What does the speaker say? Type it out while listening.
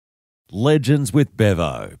Legends with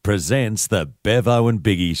Bevo presents the Bevo and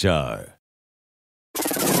Biggie Show.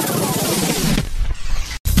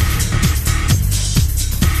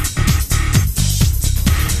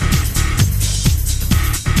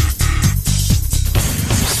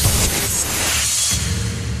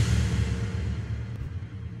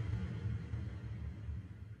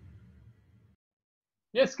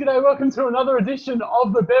 Yes, g'day, welcome to another edition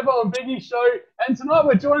of the Bevo and Biggie Show. And tonight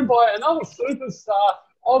we're joined by another superstar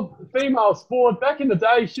of female sport. Back in the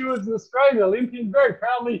day, she was an Australian Olympian, very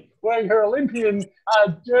proudly wearing her Olympian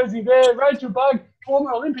jersey there. Rachel Bugg,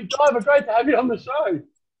 former Olympic diver, great to have you on the show.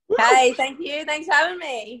 Hey, thank you. Thanks for having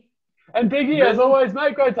me. And Biggie, as always,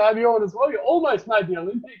 mate, great to have you on as well. You almost made the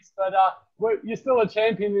Olympics, but you're still a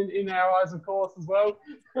champion in our eyes, of course, as well.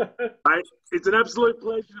 Mate, it's an absolute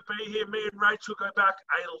pleasure to be here. Me and Rachel go back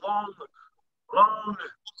a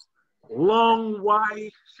long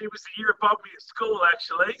way. She was a year above me at school,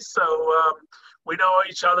 actually. So we know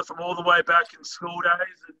each other from all the way back in school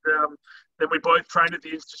days. And then we both trained at the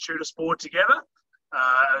Institute of Sport together.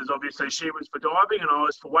 As obviously she was for diving and I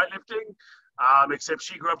was for weightlifting. Except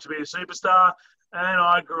she grew up to be a superstar and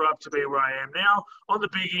I grew up to be where I am now on the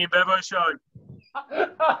Biggie and Bevo show.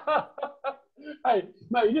 Hey,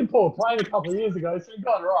 mate, you did pull a plane a couple of years ago, so you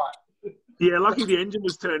got it right. Yeah, lucky the engine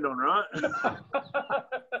was turned on, right?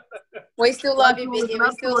 We still love you, Biggie.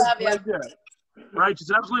 We still love you. Rach, it's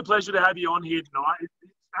an absolute pleasure to have you on here tonight.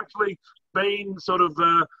 It's actually been sort of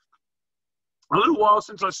a little while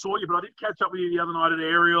since I saw you, but I did catch up with you the other night at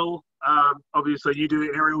Aerial. Obviously, you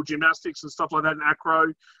do aerial gymnastics and stuff like that in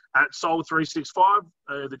acro at Soul 365,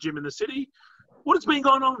 the gym in the city. What has been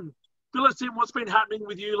going on? Fill us in. What's been happening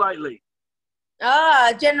with you lately?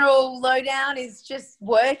 General lowdown is just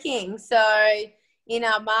working. So in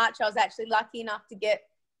March, I was actually lucky enough to get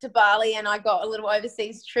to Bali and I got a little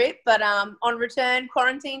overseas trip. But on return,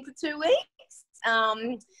 quarantined for 2 weeks. A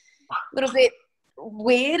little bit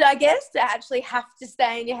weird, I guess, to actually have to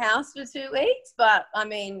stay in your house for 2 weeks. But, I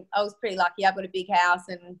mean, I was pretty lucky. I've got a big house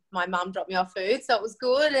and my mum dropped me off food, so it was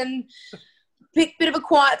good. And bit of a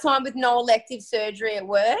quiet time with no elective surgery at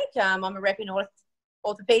work. I'm a rep in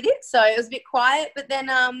orthopedics, so it was a bit quiet. But then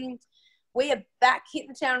we are back hitting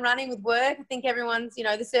the town running with work. I think everyone's,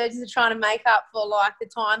 the surgeons are trying to make up for, like, the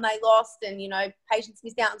time they lost and, patients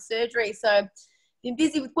missed out on surgery. So been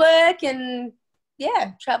busy with work and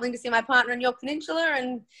traveling to see my partner in York Peninsula,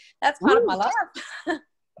 and that's kind of my life.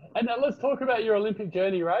 And now let's talk about your Olympic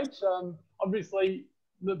journey, Rach. Obviously,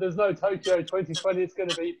 there's no Tokyo 2020. It's going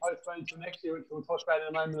to be postponed to next year, which we'll talk about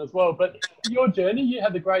in a moment as well. But your journey, you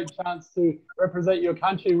had the great chance to represent your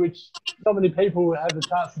country, which not many people had the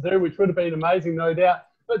chance to do, which would have been amazing, no doubt.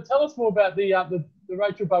 But tell us more about the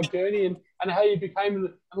Rachel Bugg journey and how you became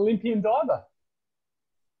an Olympian diver.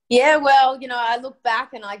 Yeah, well, I look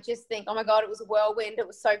back and I just think, oh my God, it was a whirlwind. It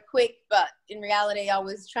was so quick. But in reality, I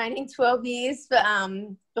was training 12 years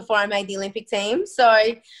before I made the Olympic team. So,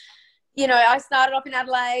 I started off in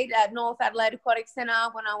Adelaide at North Adelaide Aquatic Centre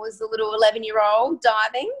when I was a little 11-year-old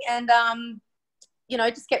diving and,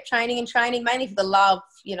 just kept training and training, mainly for the love.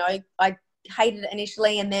 I hated it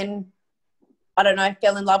initially and then, I don't know,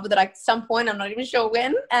 fell in love with it at some point. I'm not even sure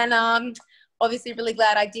when. And, obviously really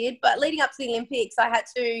glad I did. But leading up to the Olympics, I had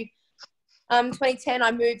to, 2010,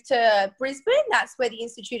 I moved to Brisbane. That's where the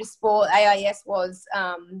Institute of Sport, AIS, was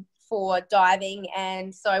for diving.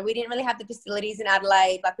 And so we didn't really have the facilities in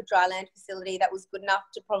Adelaide, like a dry land facility that was good enough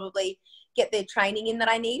to probably get the training in that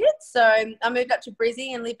I needed. So I moved up to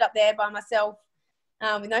Brizzy and lived up there by myself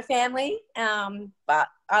with no family. But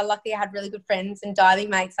luckily I had really good friends and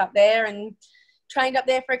diving mates up there and trained up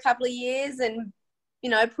there for a couple of years and,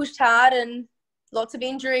 pushed hard and lots of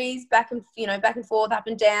injuries back and forth, up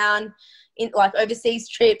and down, in like overseas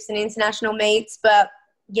trips and international meets. But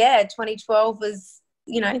 2012 was,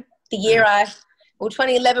 the year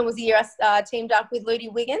 2011 was the year I teamed up with Ludi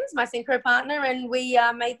Wiggins, my synchro partner, and we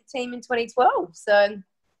made the team in 2012. So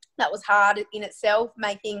that was hard in itself,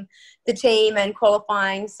 making the team and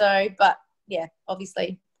qualifying. So, but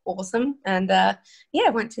obviously awesome. And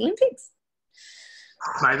went to Olympics.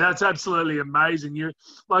 Mate, that's absolutely amazing. You,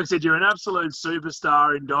 like I said, you're an absolute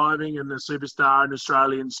superstar in diving and a superstar in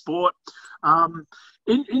Australian sport.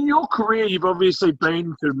 In your career, you've obviously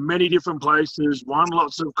been to many different places, won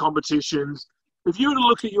lots of competitions. If you were to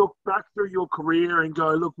look at back through your career and go,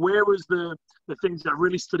 look, where was the things that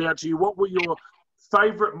really stood out to you? What were your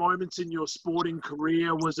favourite moments in your sporting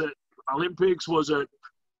career? Was it Olympics? Was it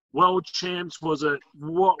world champs? Was it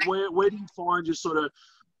where do you find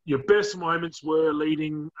your best moments were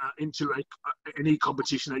leading into any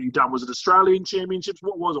competition that you've done? Was it Australian Championships?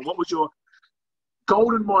 What was it? What was your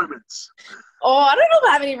golden moments? Oh, I don't know if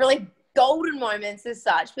I have any really golden moments as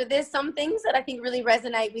such, but there's some things that I think really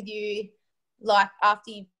resonate with you, like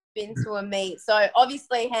after you've been to a meet. So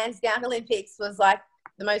obviously, hands down, Olympics was like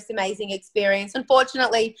the most amazing experience.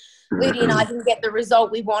 Unfortunately, Lydia and I didn't get the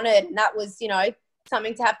result we wanted, and that was, you know,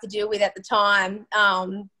 something to have to deal with at the time.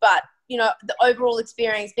 But, you know, the overall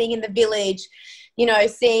experience, being in the village, you know,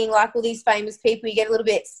 seeing like all these famous people, you get a little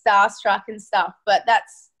bit starstruck and stuff, but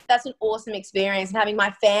that's an awesome experience. And having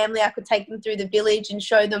my family, I could take them through the village and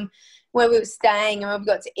show them where we were staying and where we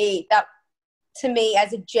got to eat. That, to me,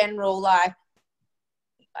 as a general, like,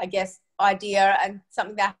 I guess, idea and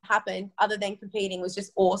something that happened other than competing, was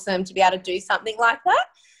just awesome to be able to do something like that.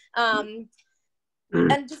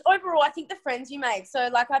 And just overall, I think the friends you make. So,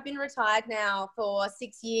 like, I've been retired now for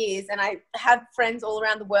 6 years, and I have friends all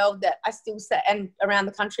around the world that I still and around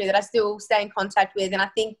the country that I still stay in contact with. And I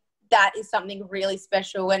think that is something really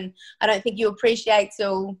special, and I don't think you appreciate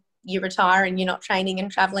till you retire and you're not training and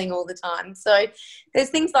traveling all the time. So there's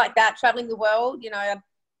things like that, traveling the world. You know, I've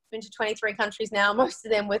been to 23 countries now. Most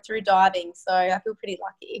of them were through diving, so I feel pretty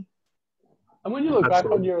lucky. And when you look back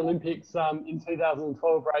on your Olympics in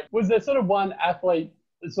 2012, right, was there sort of one athlete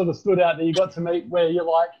that sort of stood out that you got to meet where you're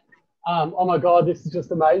like, oh my God, this is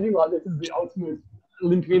just amazing, like this is the ultimate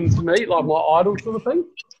Olympian to meet, like my idol sort of thing?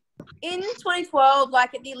 In 2012,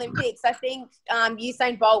 like at the Olympics, I think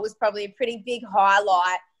Usain Bolt was probably a pretty big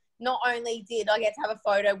highlight. Not only did I get to have a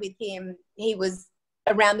photo with him, he was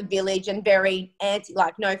around the village and very anti,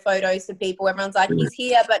 like no photos for people. Everyone's like, he's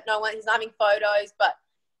here, but he's not having photos. But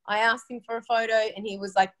I asked him for a photo and he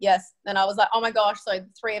was like, yes. And I was like, oh my gosh. So the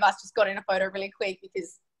three of us just got in a photo really quick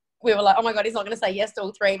because we were like, oh my God, he's not going to say yes to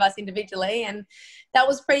all three of us individually. And that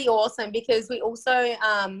was pretty awesome because we also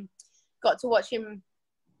got to watch him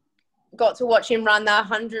run the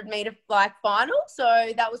 100-meter like final.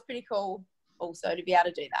 So that was pretty cool also to be able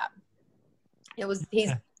to do that. He's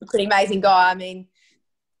a pretty amazing guy. I mean,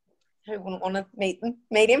 who wouldn't want to meet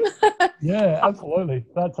him? Yeah, absolutely.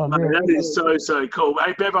 That's unreal. That is so cool.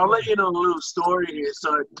 Hey, Bev, I'll let you know a little story here.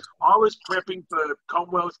 So I was prepping for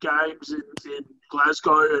Commonwealth Games in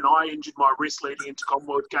Glasgow, and I injured my wrist leading into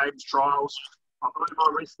Commonwealth Games trials. I blew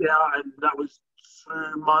my wrist out, and that was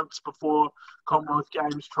 2 months before Commonwealth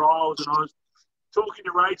Games trials. And I was talking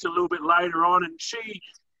to Rach a little bit later on, and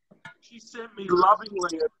she sent me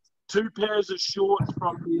lovingly 2 pairs of shorts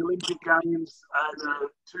from the Olympic Games and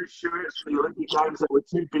 2 shirts from the Olympic Games that were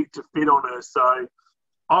too big to fit on her. So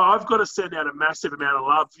I've got to send out a massive amount of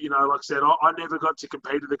love. You know, like I said, I never got to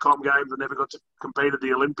compete at the Com Games. I never got to compete at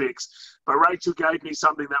the Olympics. But Rachel gave me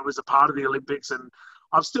something that was a part of the Olympics, and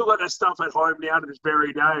I've still got that stuff at home now to this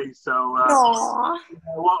very day. So you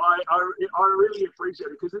know, well, I really appreciate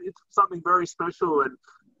it because it's something very special and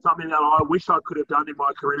something that I wish I could have done in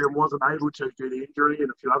my career and wasn't able to due to injury and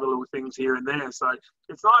a few other little things here and there. So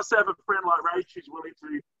it's nice to have a friend like Rach who's willing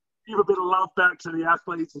to give a bit of love back to the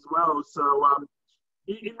athletes as well. So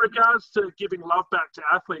in regards to giving love back to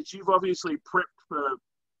athletes, you've obviously prepped for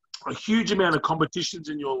a huge amount of competitions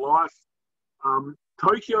in your life.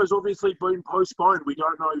 Tokyo's obviously been postponed. We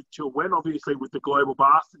don't know till when, obviously, with the global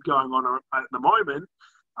bastard going on at the moment.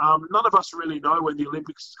 None of us really know when the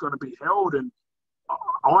Olympics is going to be held, and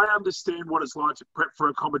I understand what it's like to prep for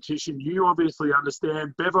a competition. You obviously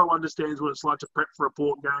understand. Bevo understands what it's like to prep for a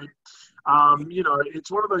port game. You know, it's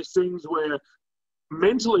one of those things where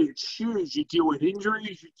mentally it's huge. You deal with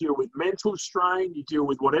injuries, you deal with mental strain, you deal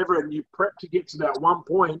with whatever, and you prep to get to that one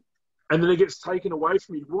point, and then it gets taken away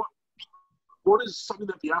from you. What is something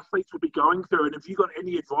that the athletes would be going through? And have you got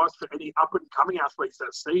any advice for any up-and-coming athletes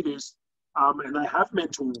that see this and they have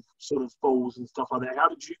mental sort of falls and stuff like that? How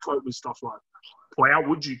did you cope with stuff like that? Or how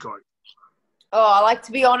would you cope? Oh, like,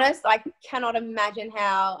 to be honest, I cannot imagine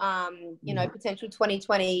how, you know, potential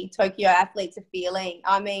 2020 Tokyo athletes are feeling.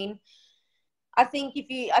 I mean, I think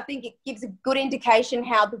it gives a good indication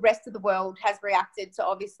how the rest of the world has reacted to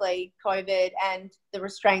obviously COVID and the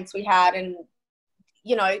restraints we had, and,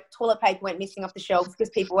 you know, toilet paper went missing off the shelves because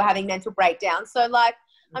people were having mental breakdowns. So, like,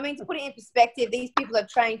 I mean, to put it in perspective, these people have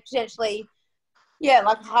trained potentially,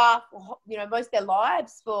 like half, you know, most of their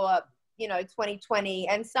lives for, you know, 2020.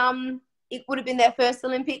 And some, it would have been their first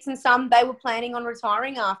Olympics, and some they were planning on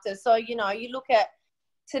retiring after. So, you know, you look at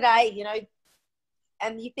today, you know,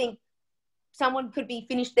 and you think someone could be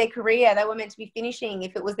finished their career. They were meant to be finishing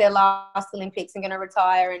if it was their last Olympics and going to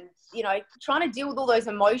retire. And, you know, trying to deal with all those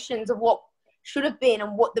emotions of what should have been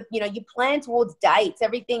and what you know, you plan towards dates,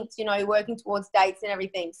 everything's, you know, working towards dates and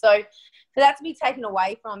everything. So for that to be taken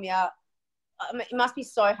away from you, it must be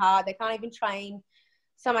so hard. They can't even train.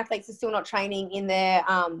 Some athletes are still not training in their,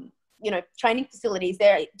 you know, training facilities.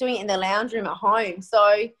 They're doing it in their lounge room at home.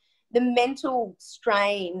 So the mental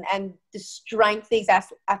strain and the strength these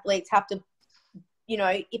athletes have to, you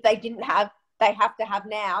know, if they didn't have, they have to have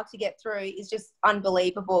now to get through is just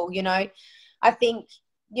unbelievable, you know. I think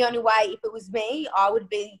the only way, if it was me, I would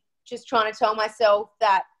be just trying to tell myself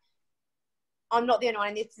that I'm not the only one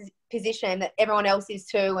in this position, that everyone else is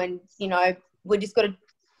too. And, you know, we just got to,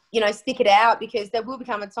 you know, stick it out, because there will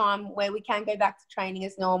become a time where we can go back to training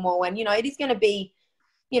as normal. And, you know, it is going to be,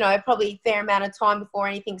 you know, probably a fair amount of time before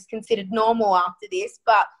anything's considered normal after this.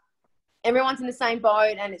 But everyone's in the same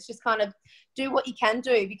boat, and it's just kind of do what you can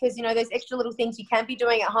do, because, you know, those extra little things you can be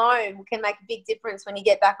doing at home can make a big difference when you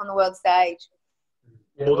get back on the world stage.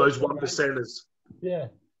 Yeah, all those 1%ers. Yeah.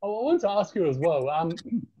 I wanted to ask you as well.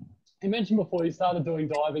 You mentioned before you started doing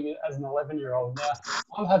diving as an 11-year-old. Now,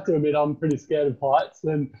 I have to admit I'm pretty scared of heights.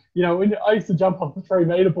 And, you know, when I used to jump off the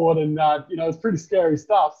 3-meter board and, you know, it's pretty scary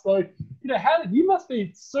stuff. So, you know, you must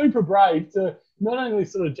be super brave to not only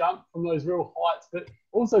sort of jump from those real heights, but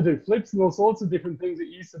also do flips and all sorts of different things that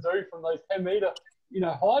you used to do from those 10-meter, you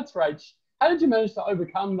know, heights, Rach. How did you manage to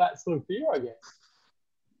overcome that sort of fear, I guess?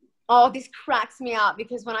 Oh, this cracks me up,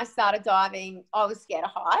 because when I started diving, I was scared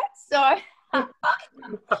of heights. So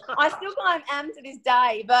I still kind of am to this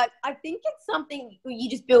day, but I think it's something you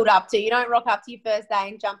just build up to. You don't rock up to your first day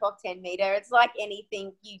and jump off 10 meter. It's like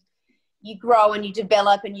anything, you grow and you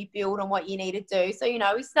develop and you build on what you need to do. So, you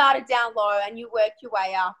know, we started down low and you work your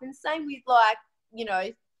way up. And same with, like, you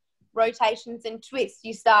know, rotations and twists.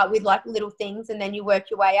 You start with like little things and then you work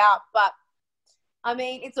your way up. But I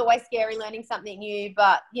mean, it's always scary learning something new,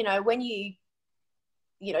 but, you know, when you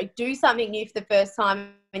know, do something new for the first time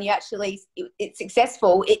and you actually, it's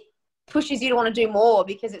successful, it pushes you to want to do more,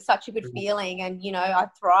 because it's such a good feeling. And, you know, I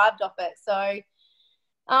thrived off it. So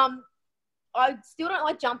I still don't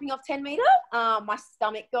like jumping off 10 meter. My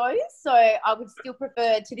stomach goes. So I would still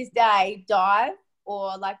prefer to this day dive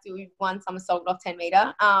or like do one somersault off 10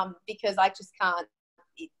 meter, because I just can't.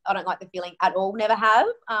 I don't like the feeling at all, never have.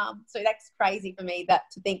 So that's crazy for me, that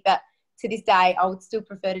to think that to this day I would still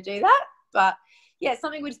prefer to do that. But yeah,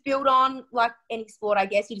 something we just build on, like any sport, I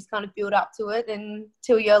guess. You just kind of build up to it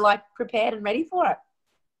until you're like prepared and ready for it.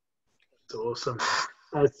 That's awesome.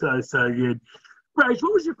 That's so good. Rach,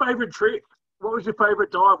 what was your favourite trick? What was your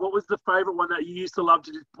favourite dive? What was the favourite one that you used to love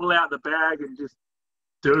to just pull out the bag and just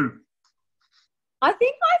do? I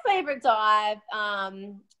think my favourite dive,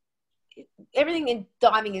 everything in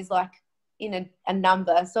diving is like in a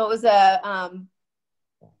number. So it was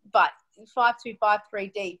but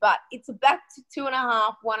 5-2-5-3-D, but it's a back to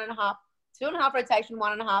 2.5, 1.5, 2.5 rotation,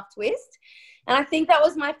 1.5 twist. And I think that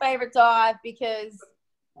was my favourite dive, because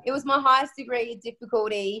it was my highest degree of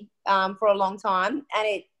difficulty for a long time. And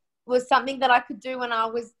it was something that I could do when I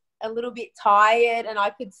was a little bit tired, and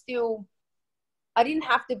I didn't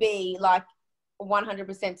have to be like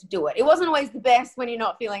 100% to do it. It wasn't always the best when you're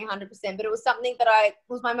not feeling 100%, but it was something that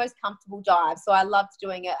was my most comfortable dive. So I loved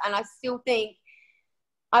doing it. And I still think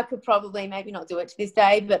I could probably maybe not do it to this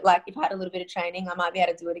day, but like if I had a little bit of training, I might be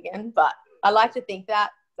able to do it again. But I like to think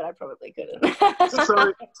that, but I probably couldn't.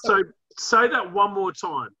 So say that one more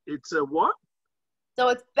time. It's a what? So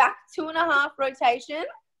it's back 2.5 rotation,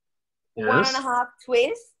 Yes. 1.5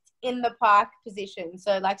 twist in the park position.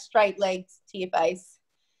 So like straight legs to your face.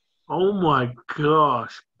 Oh my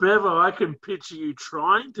gosh. Bevo, I can picture you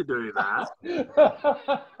trying to do that.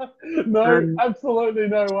 No, And absolutely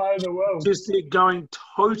no way in the world. just it going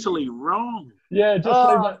totally wrong. Yeah,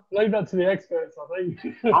 just leave that to the experts, I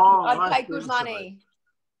think. Oh, I'd pay good absolutely.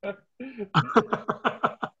 money.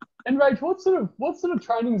 And Rach, what sort of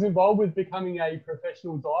training is involved with becoming a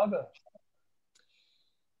professional diver?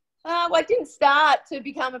 Well, I didn't start to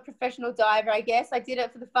become a professional diver, I guess. I did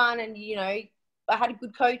it for the fun, and, you know, I had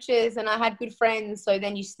good coaches and I had good friends. So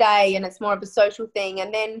then you stay and it's more of a social thing.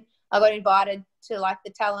 And then I got invited to like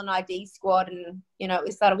the talent ID squad, and, you know,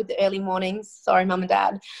 we started with the early mornings. Sorry, mum and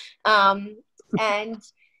dad. And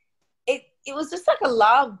it was just like a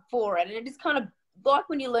love for it. And it just kind of like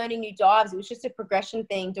when you're learning new dives, it was just a progression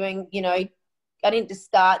thing doing, you know, I didn't just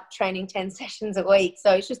start training 10 sessions a week.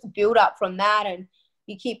 So it's just a build up from that, and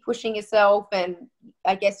you keep pushing yourself, and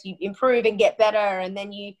I guess you improve and get better, and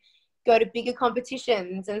then you go to bigger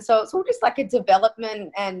competitions. And so it's all just like a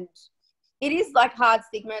development, and it is like hard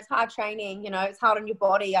stigma. It's hard training, you know, it's hard on your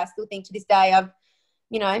body. I still think to this day I've,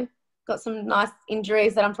 you know, got some nice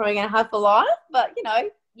injuries that I'm probably going to have for life, but, you know,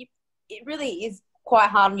 it really is quite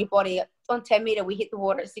hard on your body. On 10 meter, we hit the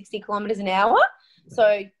water at 60 kilometers an hour.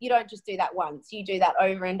 So you don't just do that once, you do that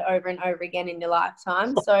over and over and over again in your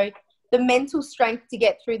lifetime. So the mental strength to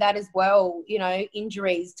get through that as well, you know,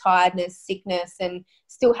 injuries, tiredness, sickness, and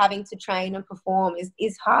still having to train and perform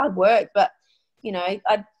is hard work. But, you know,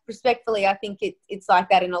 respectfully, I think it's like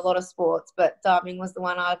that in a lot of sports, but diving was the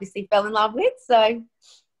one I obviously fell in love with. So,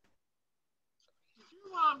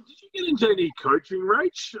 did you get into any coaching,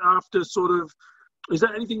 Rach, after sort of? Is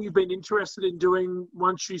that anything you've been interested in doing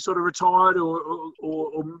once you sort of retired,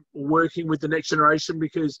 or working with the next generation?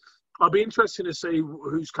 Because I'd be interested to see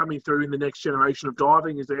who's coming through in the next generation of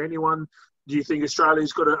diving. Is there anyone? Do you think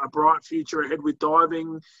Australia's got a bright future ahead with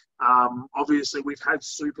diving? Obviously, we've had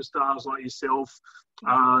superstars like yourself,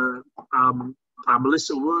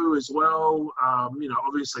 Melissa Wu as well.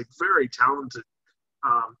 Obviously very talented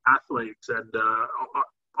athletes, and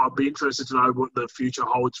I'd be interested to know what the future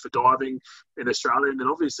holds for diving in Australia, and then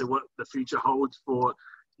obviously what the future holds for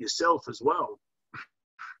yourself as well.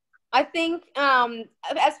 I think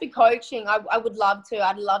as for coaching, I would love to.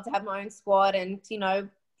 I'd love to have my own squad and,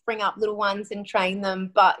 bring up little ones and train them,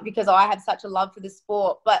 but because I have such a love for the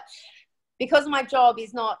sport. But because my job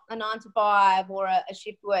is not a 9 to 5 or a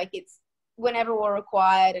shift work, it's whenever we're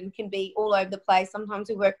required and can be all over the place. Sometimes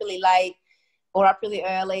we work really late or up really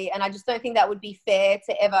early, and I just don't think that would be fair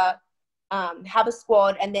to ever have a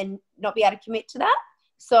squad and then not be able to commit to that.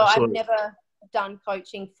 So Absolutely. I've never done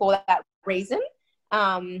coaching for that reason.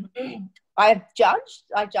 I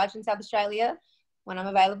judge in South Australia when I'm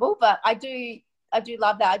available, but I do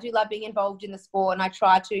love that. I do love being involved in the sport, and I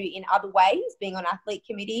try to in other ways, being on athlete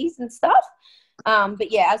committees and stuff.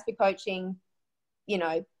 But yeah, as for coaching,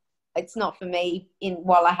 it's not for me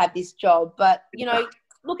while I have this job. But,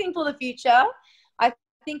 looking for the future, I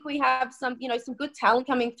think we have some good talent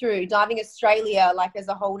coming through. Diving Australia, like as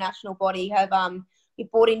a whole national body, have we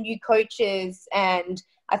brought in new coaches, and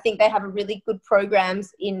I think they have a really good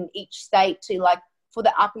programs in each state to for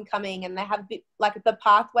the up and coming, and they have a bit the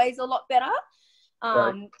pathways are a lot better.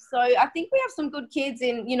 Right. So I think we have some good kids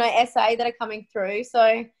in SA that are coming through.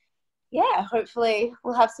 So yeah, hopefully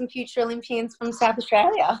we'll have some future Olympians from South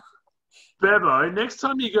Australia. Bevo, next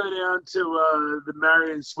time you go down to the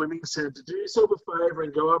Marion Swimming Centre, do yourself a favour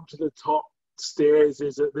and go up to the top stairs.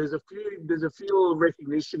 There's a few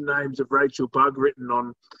recognition names of Rachel Bugg written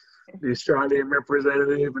on the Australian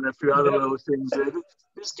representative, and a few other little things there.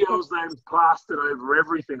 This girl's name's plastered over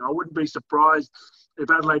everything. I wouldn't be surprised if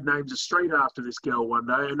Adelaide names a street after this girl one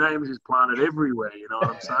day. Her name is planted everywhere, you know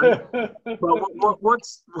what I'm saying? But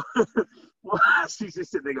what's she's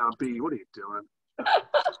just sitting there going, Biggie, what are you doing?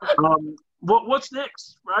 What's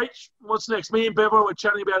next, Rach? What's next? Me and Bevo were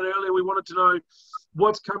chatting about it earlier. We wanted to know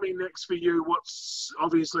what's coming next for you. What's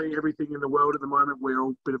obviously everything in the world at the moment. We're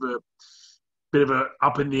all a bit of a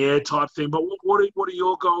up in the air type thing. But what are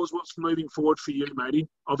your goals? What's moving forward for you, matey?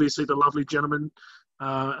 Obviously, the lovely gentleman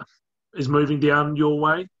is moving down your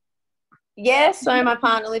way. Yeah, so my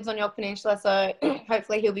partner lives on York Peninsula, so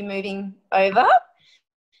hopefully he'll be moving over.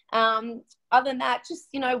 Other than that, just,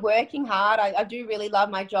 working hard. I do really love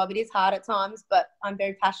my job. It is hard at times, but I'm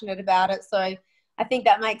very passionate about it. So I think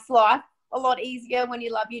that makes life a lot easier when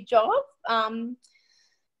you love your job.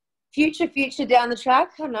 Future down the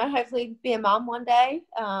track, I don't know, hopefully be a mum one day,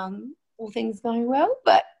 all things going well.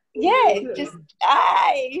 But yeah, just, just,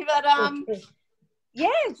 I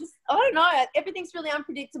don't know. Everything's really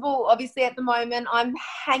unpredictable. Obviously, at the moment, I'm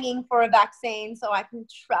hanging for a vaccine so I can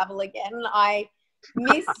travel again. I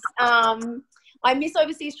miss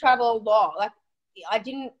overseas travel a lot. I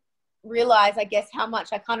didn't realize, I guess, how much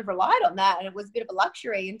I kind of relied on that, and it was a bit of a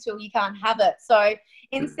luxury until you can't have it. So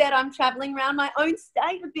instead, I'm traveling around my own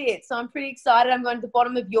state a bit. So I'm pretty excited. I'm going to the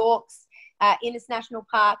bottom of York's Innes National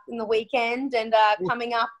Park in the weekend, and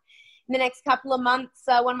coming up in the next couple of months,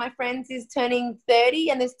 one of my friends is turning 30,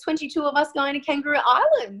 and there's 22 of us going to Kangaroo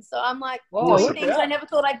Island. So I'm like, doing things I never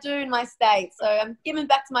thought I'd do in my state. So I'm giving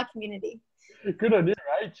back to my community. Good on you,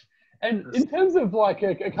 Rach. And in terms of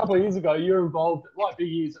a couple of years ago, you're involved, like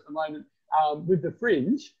Biggie is at the moment, with the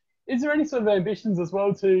Fringe. Is there any sort of ambitions as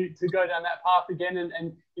well to go down that path again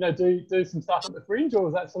and do some stuff at the Fringe, or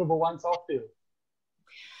was that sort of a once-off deal?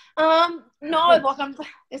 No,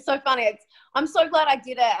 it's so funny. I'm so glad I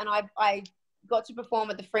did it, and I got to perform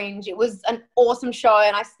at the Fringe. It was an awesome show,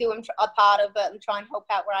 and I still am a part of it and try and help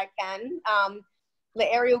out where I can. The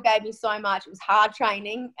aerial gave me so much. It was hard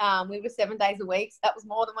training. We were 7 days a week. So that was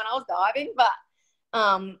more than when I was diving.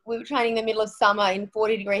 But we were training in the middle of summer in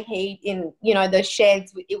 40-degree heat in, the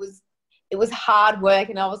sheds. It was hard work.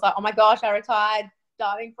 And I was like, oh, my gosh, I retired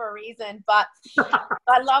diving for a reason. But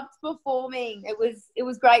I loved performing. It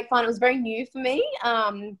was great fun. It was very new for me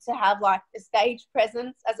to have, a stage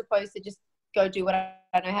presence as opposed to just go do what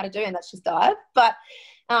I know how to do, and that's just dive. But,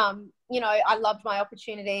 I loved my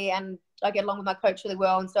opportunity, and I get along with my coach really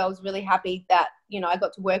well, and so I was really happy that, you know, I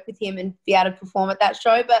got to work with him and be able to perform at that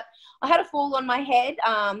show. But I had a fall on my head,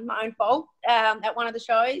 my own fault, at one of the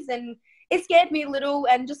shows, and it scared me a little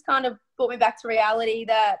and just kind of brought me back to reality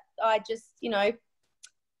that I just, you know,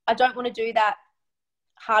 I don't want to do that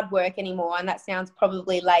hard work anymore. And that sounds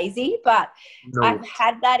probably lazy, but No. I've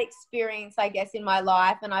had that experience, I guess, in my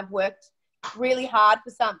life, and I've worked really hard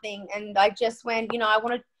for something, and I just went, you know,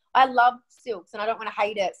 I love silks and I don't want to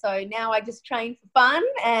hate it. So now I just train for fun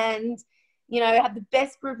and, you know, have the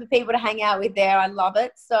best group of people to hang out with there. I love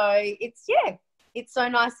it. So it's so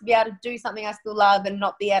nice to be able to do something I still love and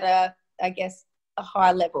not be at a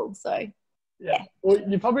high level. So yeah. Well,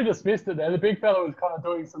 you probably just missed it there. The big fella was kind of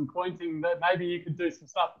doing some pointing that maybe you could do some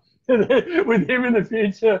stuff with him in the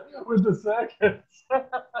future with the circus.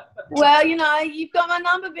 Well, you know, you've got my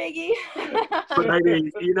number, Biggie.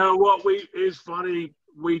 Maybe, you know what? It's funny.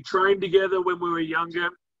 We trained together when we were younger.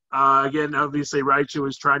 Again, obviously, Rachel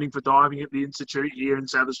was training for diving at the Institute here in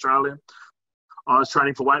South Australia. I was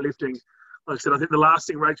training for weightlifting. Like I said, I think the last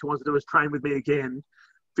thing Rachel wants to do is train with me again.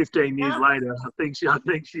 15 years later, I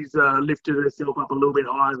think she's lifted herself up a little bit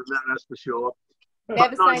higher than that. That's for sure.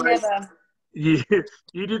 Never say never.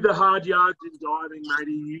 You did the hard yards in diving,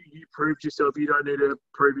 matey. You proved yourself. You don't need to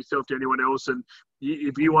prove yourself to anyone else. And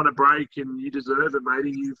if you want a break, and you deserve it,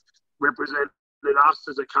 matey, you've represented us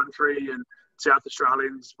as a country and South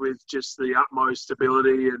Australians with just the utmost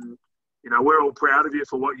ability. And, you know, we're all proud of you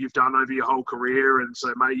for what you've done over your whole career. And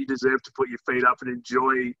so, mate, you deserve to put your feet up and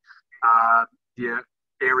enjoy,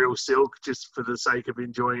 aerial silk just for the sake of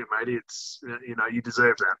enjoying it, matey. It's, you know, you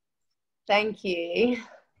deserve that. Thank you.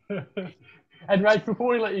 And Rach, before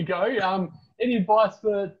we let you go, any advice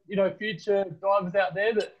for, you know, future divers out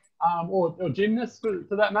there that, or gymnasts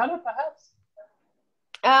for that matter, perhaps?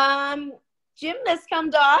 Gymnasts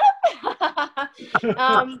come dive.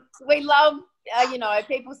 We love, you know,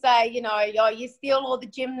 people say, you know, oh, you steal all the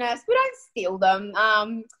gymnasts. We don't steal them.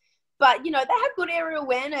 But, you know, they have good aerial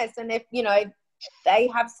awareness, and if, you know, they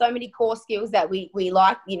have so many core skills that we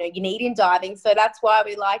like, you know, you need in diving. So that's why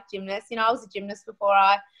we like gymnasts. You know, I was a gymnast before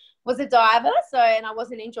I was a diver, and I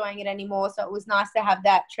wasn't enjoying it anymore. So it was nice to have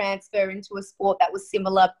that transfer into a sport that was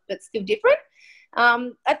similar but still different.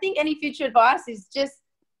 I think any future advice is just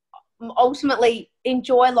ultimately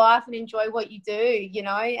enjoy life and enjoy what you do, you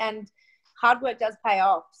know, and hard work does pay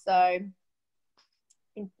off. So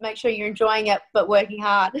make sure you're enjoying it but working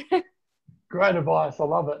hard. Great advice. I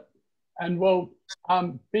love it. And, well,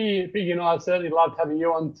 Biggie and I have certainly loved having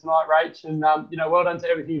you on tonight, Rach. And, you know, well done to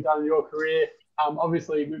everything you've done in your career.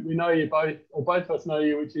 Obviously, we know you both, or both of us know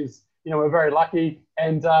you, which is, you know, we're very lucky.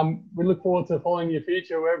 And we look forward to following your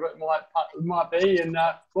future, wherever it might be. And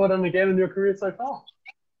well done again in your career so far.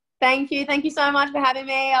 Thank you. Thank you so much for having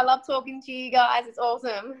me. I love talking to you guys. It's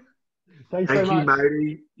awesome. Thank you, so much.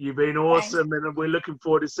 matey. You've been awesome. Thanks. And we're looking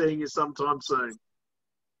forward to seeing you sometime soon.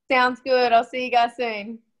 Sounds good. I'll see you guys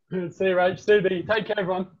soon. See you, Rach. See you, Biggie. Take care,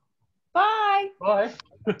 everyone. Bye. Bye.